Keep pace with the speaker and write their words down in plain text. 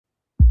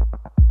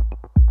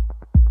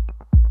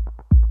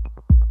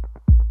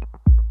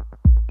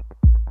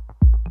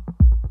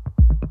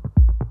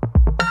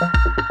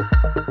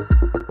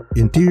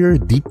Interior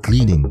deep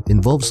cleaning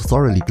involves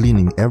thoroughly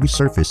cleaning every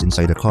surface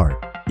inside a car,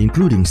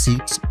 including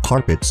seats,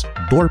 carpets,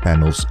 door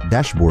panels,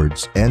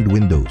 dashboards, and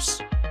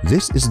windows.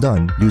 This is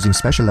done using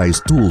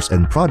specialized tools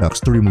and products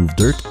to remove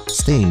dirt,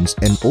 stains,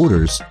 and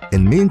odors,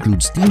 and may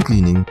include steam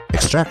cleaning,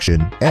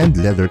 extraction, and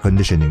leather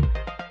conditioning.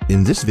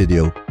 In this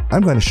video,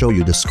 I'm going to show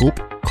you the scope,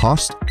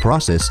 cost,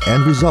 process,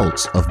 and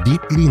results of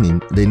deep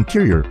cleaning the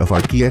interior of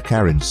our Kia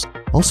Carens,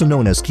 also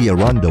known as Kia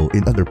Rondo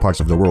in other parts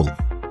of the world.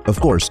 Of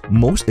course,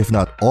 most if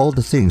not all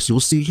the things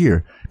you'll see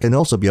here can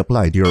also be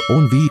applied to your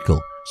own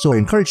vehicle, so I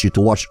encourage you to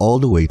watch all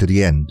the way to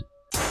the end.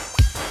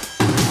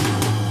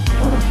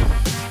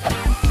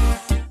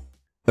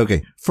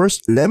 Okay,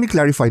 first let me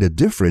clarify the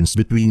difference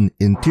between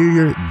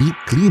interior deep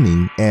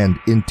cleaning and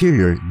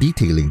interior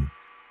detailing.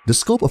 The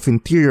scope of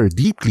interior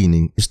deep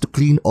cleaning is to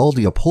clean all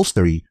the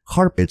upholstery,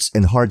 carpets,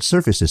 and hard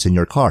surfaces in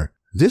your car.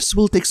 This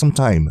will take some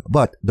time,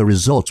 but the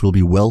results will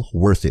be well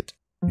worth it.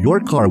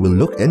 Your car will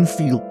look and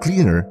feel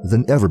cleaner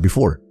than ever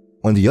before.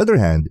 On the other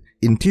hand,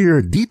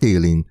 interior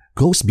detailing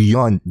goes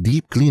beyond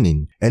deep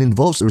cleaning and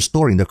involves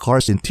restoring the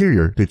car's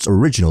interior to its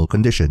original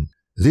condition.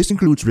 This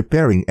includes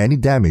repairing any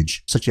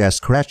damage, such as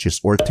scratches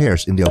or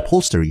tears in the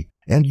upholstery,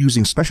 and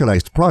using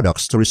specialized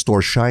products to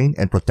restore shine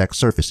and protect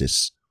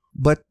surfaces.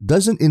 But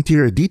doesn't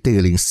interior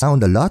detailing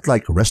sound a lot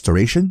like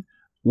restoration?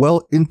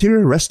 Well,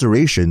 interior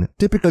restoration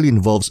typically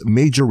involves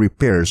major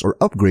repairs or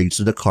upgrades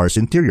to the car's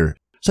interior,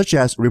 such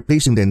as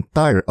replacing the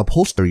entire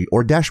upholstery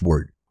or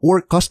dashboard,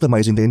 or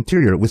customizing the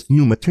interior with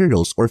new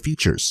materials or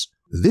features.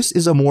 This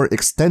is a more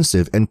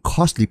extensive and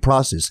costly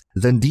process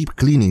than deep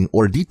cleaning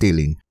or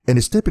detailing, and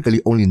is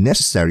typically only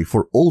necessary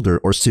for older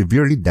or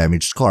severely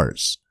damaged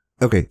cars.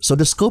 Okay, so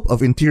the scope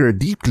of interior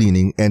deep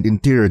cleaning and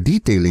interior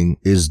detailing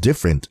is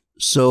different.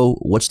 So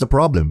what's the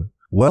problem?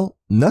 Well,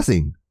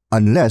 nothing,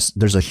 unless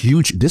there's a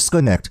huge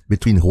disconnect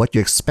between what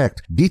you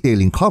expect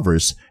detailing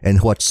covers and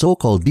what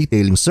so-called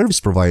detailing service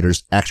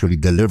providers actually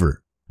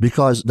deliver.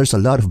 Because there's a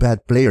lot of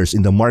bad players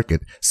in the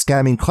market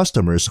scamming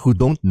customers who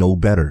don't know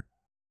better.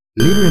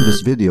 Later in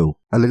this video,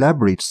 I'll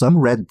elaborate some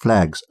red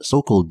flags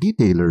so-called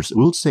detailers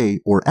will say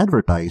or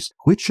advertise,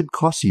 which should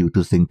cause you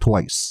to think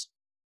twice.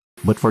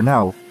 But for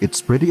now,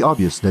 it's pretty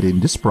obvious that in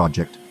this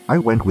project, I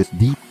went with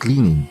deep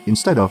cleaning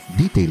instead of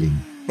detailing,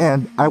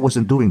 and I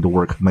wasn't doing the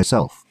work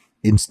myself.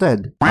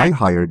 Instead, I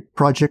hired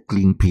Project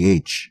Clean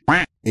PH,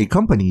 a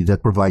company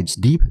that provides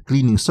deep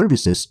cleaning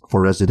services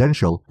for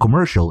residential,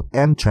 commercial,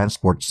 and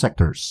transport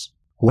sectors.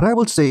 What I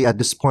will say at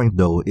this point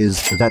though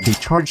is that they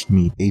charged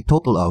me a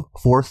total of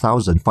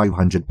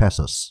 4,500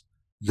 pesos.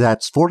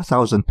 That's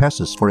 4,000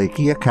 pesos for a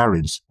Kia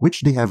Carens,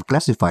 which they have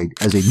classified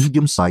as a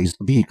medium-sized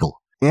vehicle,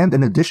 and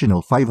an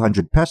additional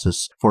 500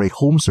 pesos for a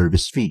home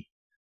service fee.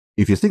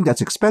 If you think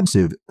that's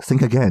expensive,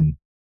 think again.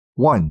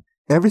 1.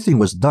 Everything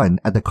was done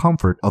at the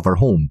comfort of our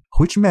home,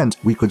 which meant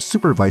we could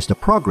supervise the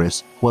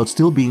progress while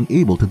still being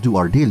able to do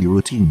our daily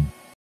routine.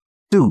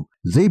 2.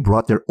 They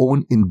brought their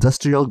own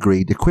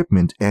industrial-grade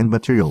equipment and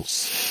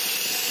materials.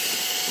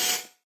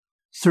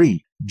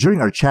 3.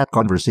 During our chat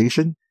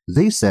conversation,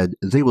 they said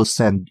they will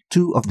send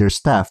 2 of their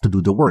staff to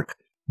do the work,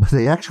 but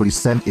they actually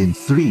sent in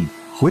 3,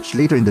 which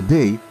later in the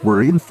day were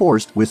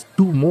reinforced with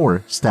 2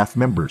 more staff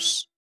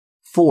members.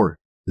 4.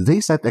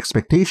 They set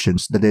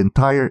expectations that the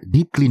entire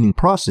deep cleaning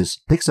process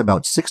takes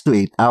about 6 to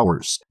 8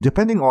 hours,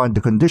 depending on the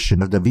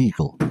condition of the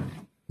vehicle.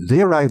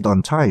 They arrived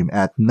on time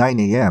at 9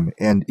 a.m.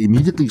 and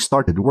immediately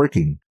started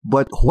working,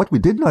 but what we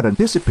did not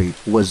anticipate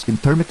was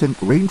intermittent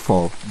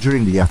rainfall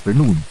during the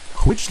afternoon,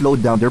 which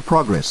slowed down their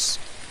progress.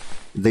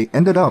 They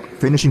ended up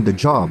finishing the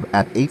job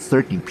at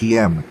 8:30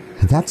 p.m.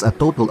 That's a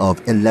total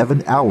of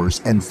 11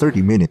 hours and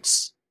 30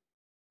 minutes.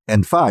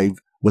 And 5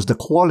 was the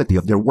quality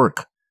of their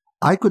work.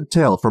 I could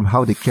tell from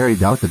how they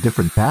carried out the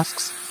different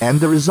tasks and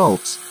the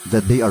results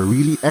that they are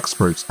really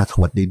experts at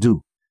what they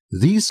do.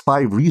 These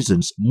 5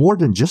 reasons more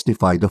than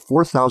justify the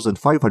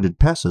 4,500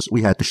 pesos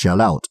we had to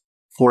shell out.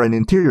 For an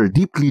interior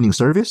deep cleaning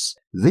service,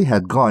 they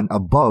had gone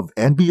above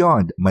and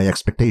beyond my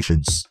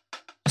expectations.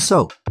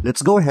 So,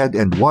 let's go ahead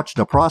and watch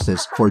the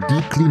process for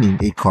deep cleaning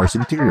a car's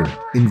interior,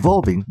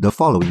 involving the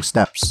following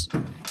steps.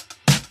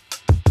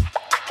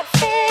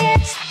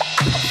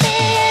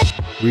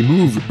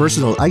 Remove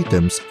personal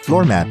items,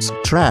 floor mats,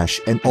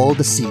 trash, and all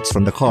the seats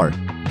from the car.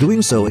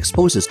 Doing so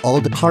exposes all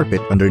the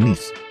carpet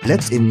underneath,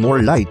 lets in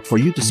more light for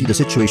you to see the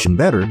situation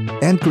better,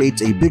 and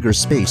creates a bigger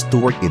space to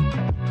work in.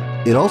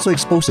 It also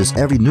exposes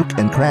every nook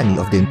and cranny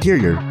of the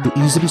interior to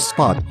easily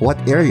spot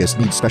what areas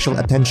need special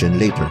attention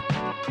later.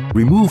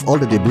 Remove all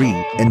the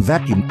debris and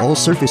vacuum all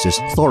surfaces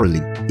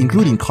thoroughly,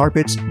 including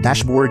carpets,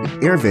 dashboard,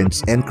 air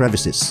vents, and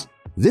crevices.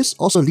 This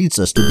also leads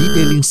us to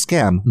detailing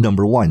scam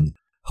number 1.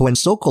 When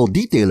so-called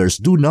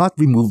detailers do not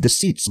remove the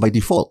seats by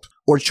default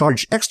or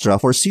charge extra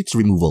for seats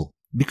removal.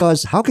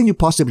 Because how can you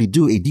possibly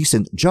do a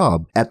decent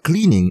job at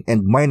cleaning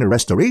and minor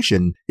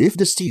restoration if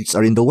the seats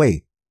are in the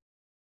way?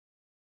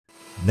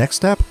 Next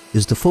step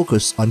is to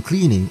focus on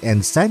cleaning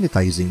and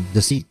sanitizing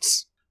the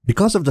seats.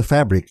 Because of the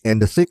fabric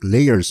and the thick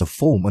layers of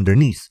foam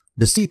underneath,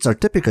 the seats are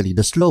typically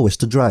the slowest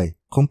to dry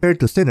compared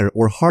to thinner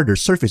or harder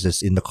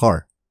surfaces in the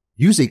car.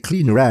 Use a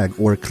clean rag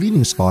or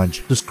cleaning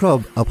sponge to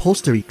scrub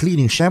upholstery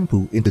cleaning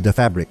shampoo into the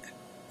fabric.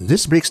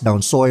 This breaks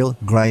down soil,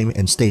 grime,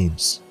 and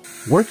stains.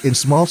 Work in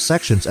small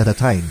sections at a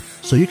time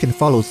so you can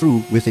follow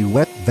through with a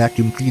wet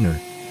vacuum cleaner.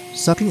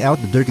 Sucking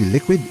out the dirty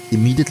liquid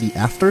immediately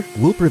after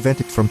will prevent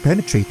it from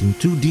penetrating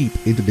too deep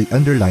into the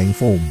underlying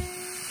foam.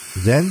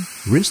 Then,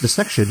 rinse the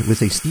section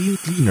with a steam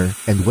cleaner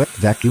and wet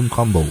vacuum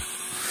combo.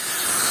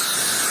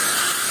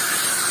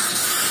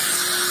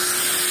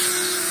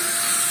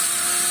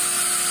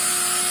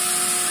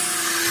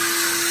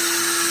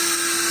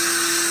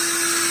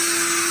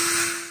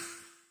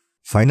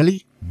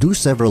 Finally, do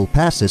several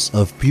passes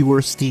of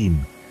pure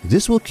steam.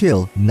 This will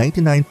kill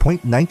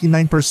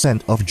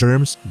 99.99% of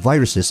germs,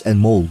 viruses, and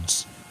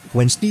molds.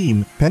 When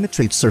steam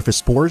penetrates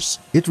surface pores,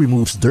 it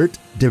removes dirt,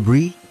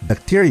 debris,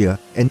 bacteria,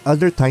 and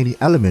other tiny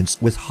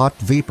elements with hot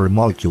vapor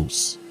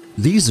molecules.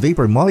 These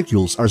vapor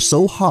molecules are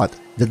so hot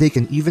that they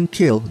can even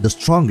kill the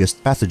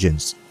strongest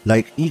pathogens,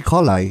 like E.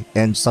 coli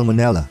and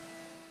Salmonella.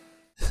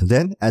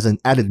 Then, as an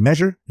added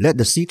measure, let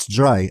the seats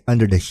dry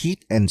under the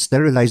heat and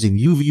sterilizing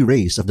UV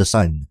rays of the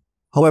sun.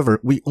 However,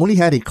 we only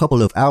had a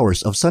couple of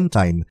hours of sun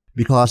time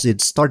because it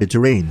started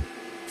to rain.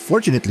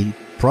 Fortunately,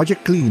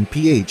 Project Clean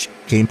PH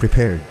came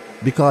prepared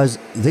because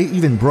they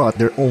even brought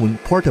their own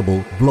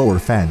portable blower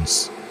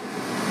fans.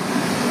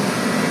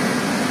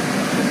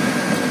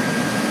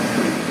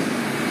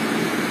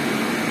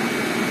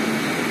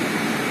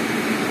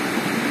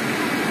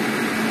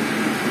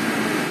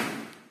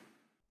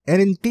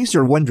 And in case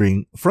you're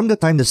wondering, from the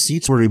time the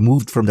seats were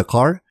removed from the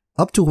car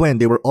up to when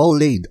they were all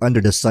laid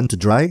under the sun to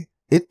dry,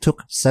 it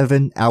took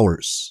 7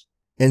 hours.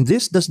 And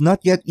this does not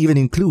yet even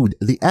include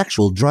the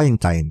actual drying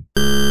time.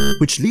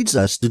 Which leads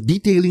us to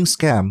detailing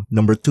scam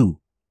number 2.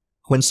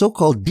 When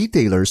so-called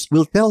detailers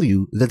will tell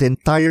you that the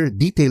entire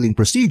detailing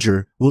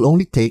procedure will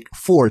only take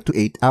 4 to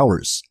 8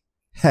 hours.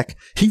 Heck,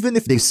 even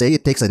if they say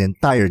it takes an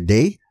entire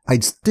day,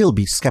 I'd still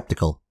be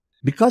skeptical.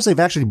 Because I've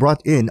actually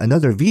brought in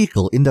another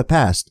vehicle in the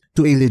past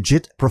to a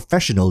legit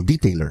professional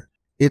detailer.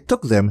 It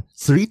took them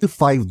 3 to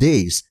 5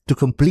 days to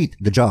complete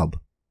the job.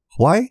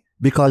 Why?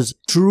 Because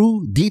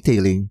true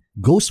detailing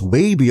goes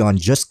way beyond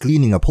just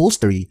cleaning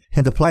upholstery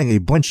and applying a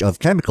bunch of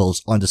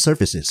chemicals on the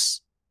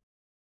surfaces.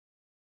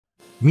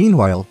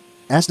 Meanwhile,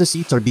 as the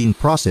seats are being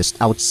processed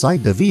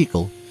outside the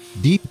vehicle,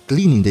 deep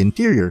cleaning the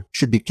interior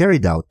should be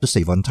carried out to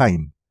save on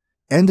time.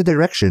 And the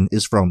direction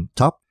is from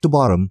top to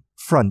bottom,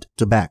 front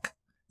to back.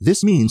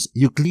 This means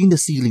you clean the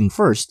ceiling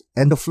first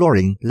and the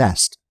flooring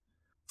last.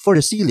 For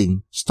the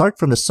ceiling, start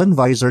from the sun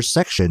visor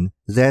section,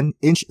 then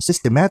inch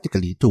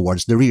systematically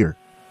towards the rear.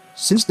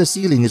 Since the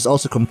ceiling is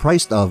also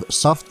comprised of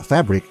soft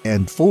fabric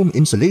and foam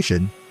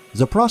insulation,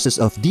 the process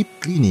of deep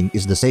cleaning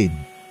is the same.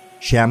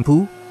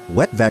 Shampoo,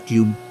 wet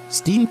vacuum,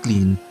 steam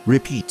clean,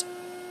 repeat.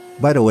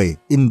 By the way,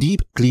 in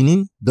deep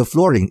cleaning, the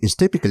flooring is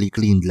typically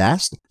cleaned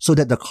last so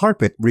that the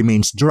carpet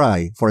remains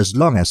dry for as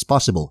long as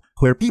possible,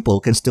 where people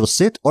can still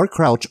sit or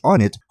crouch on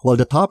it while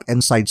the top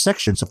and side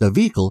sections of the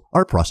vehicle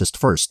are processed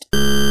first.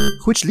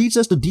 Which leads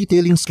us to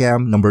detailing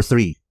scam number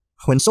 3,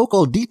 when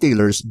so-called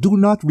detailers do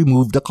not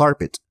remove the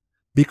carpet.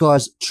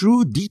 Because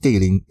true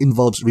detailing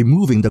involves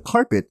removing the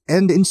carpet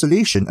and the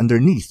insulation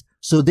underneath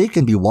so they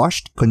can be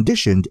washed,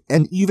 conditioned,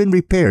 and even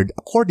repaired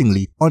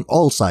accordingly on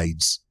all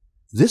sides.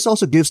 This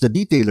also gives the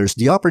detailers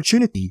the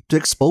opportunity to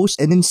expose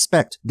and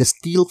inspect the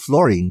steel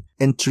flooring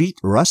and treat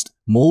rust,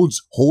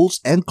 molds, holes,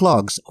 and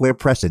clogs where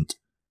present.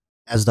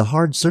 As the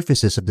hard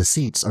surfaces of the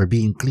seats are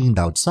being cleaned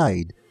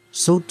outside,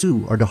 so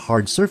too are the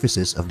hard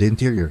surfaces of the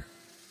interior.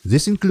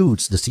 This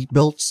includes the seat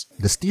belts,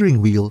 the steering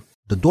wheel,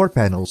 the door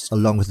panels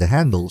along with the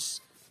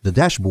handles, the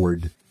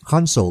dashboard,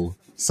 console,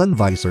 sun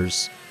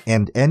visors,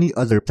 and any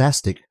other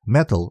plastic,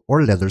 metal,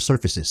 or leather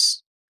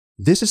surfaces.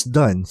 This is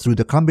done through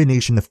the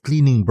combination of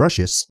cleaning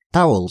brushes,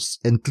 towels,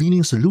 and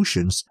cleaning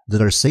solutions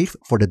that are safe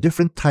for the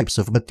different types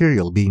of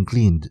material being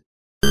cleaned.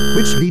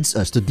 Which leads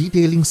us to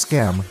detailing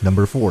scam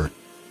number 4,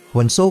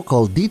 when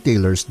so-called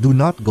detailers do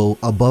not go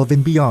above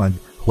and beyond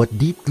what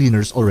deep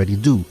cleaners already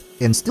do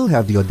and still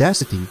have the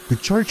audacity to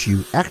charge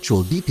you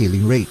actual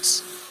detailing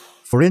rates.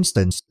 For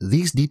instance,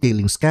 these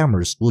detailing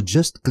scammers will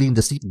just clean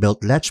the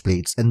seatbelt latch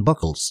plates and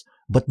buckles,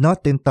 but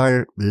not the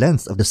entire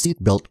length of the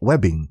seatbelt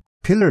webbing,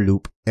 pillar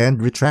loop, and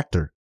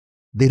retractor.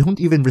 They don't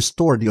even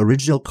restore the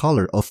original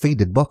color of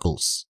faded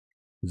buckles.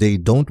 They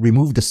don't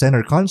remove the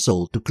center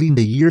console to clean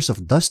the years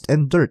of dust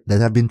and dirt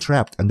that have been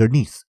trapped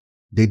underneath.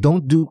 They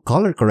don't do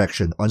color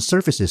correction on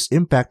surfaces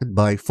impacted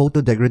by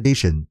photo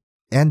degradation,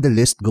 and the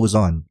list goes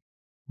on.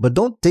 But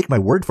don't take my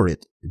word for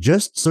it.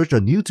 Just search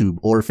on YouTube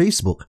or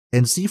Facebook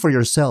and see for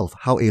yourself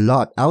how a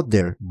lot out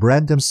there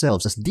brand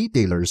themselves as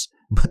detailers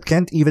but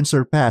can't even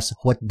surpass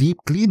what deep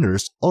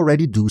cleaners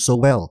already do so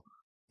well.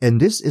 And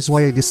this is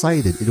why I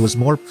decided it was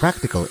more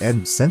practical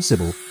and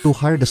sensible to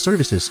hire the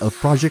services of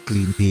Project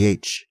Clean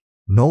PH.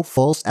 No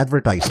false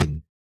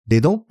advertising. They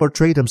don't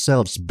portray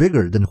themselves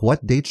bigger than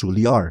what they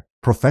truly are.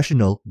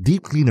 Professional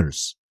deep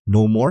cleaners.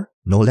 No more,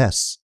 no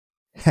less.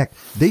 Heck,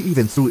 they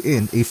even threw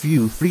in a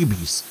few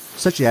freebies,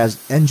 such as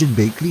engine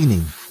bay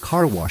cleaning,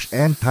 car wash,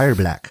 and tire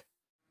black.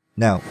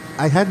 Now,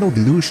 I had no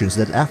delusions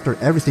that after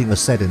everything was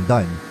said and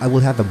done, I will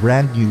have a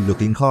brand new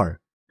looking car.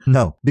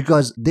 No,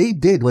 because they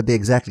did what they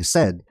exactly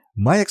said,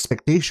 my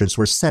expectations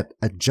were set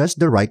at just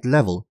the right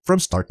level from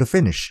start to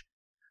finish.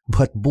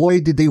 But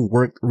boy did they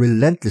work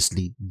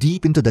relentlessly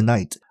deep into the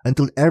night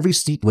until every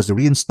seat was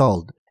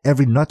reinstalled,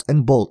 every nut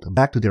and bolt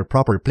back to their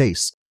proper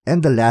place,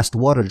 and the last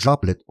water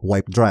droplet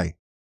wiped dry.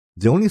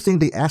 The only thing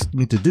they asked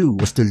me to do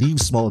was to leave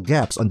small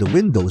gaps on the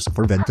windows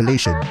for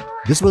ventilation.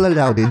 This will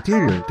allow the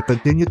interior to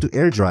continue to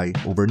air dry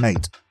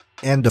overnight.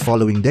 And the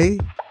following day,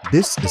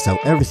 this is how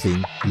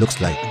everything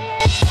looks like.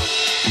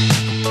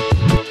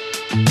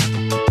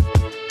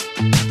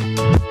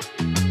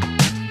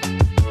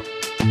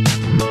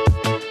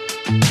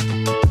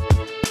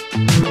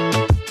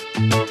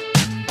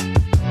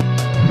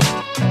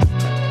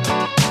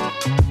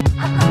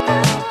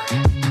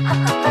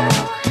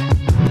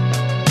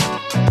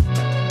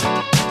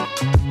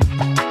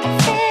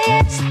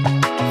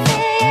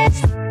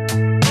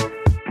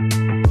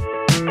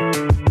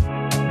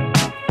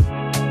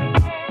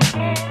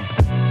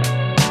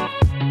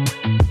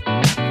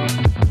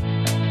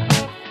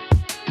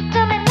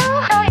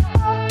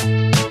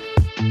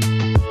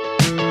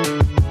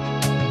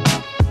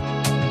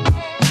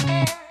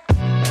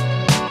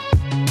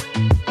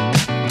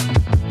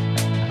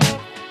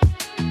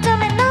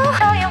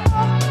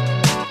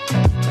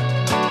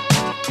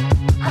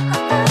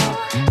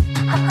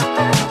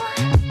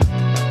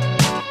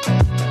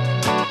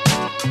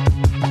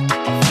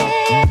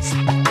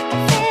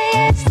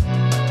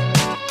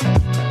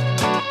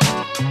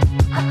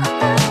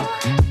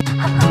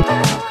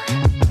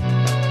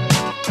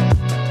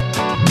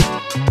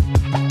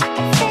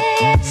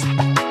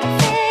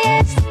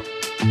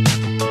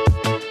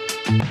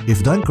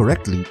 If done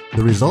correctly,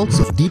 the results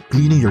of deep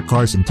cleaning your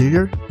car's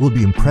interior will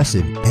be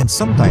impressive and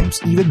sometimes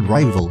even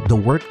rival the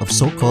work of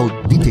so-called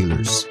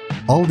detailers.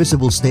 All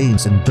visible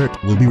stains and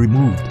dirt will be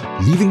removed,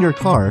 leaving your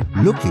car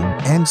looking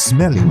and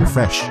smelling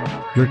fresh.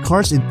 Your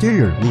car's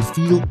interior will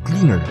feel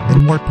cleaner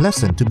and more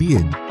pleasant to be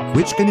in,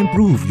 which can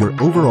improve your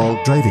overall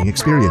driving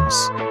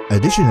experience.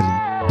 Additionally,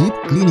 deep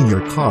cleaning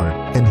your car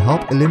can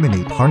help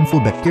eliminate harmful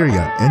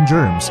bacteria and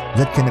germs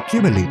that can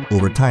accumulate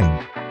over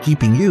time,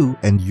 keeping you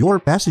and your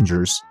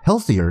passengers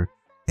healthier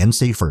and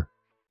safer.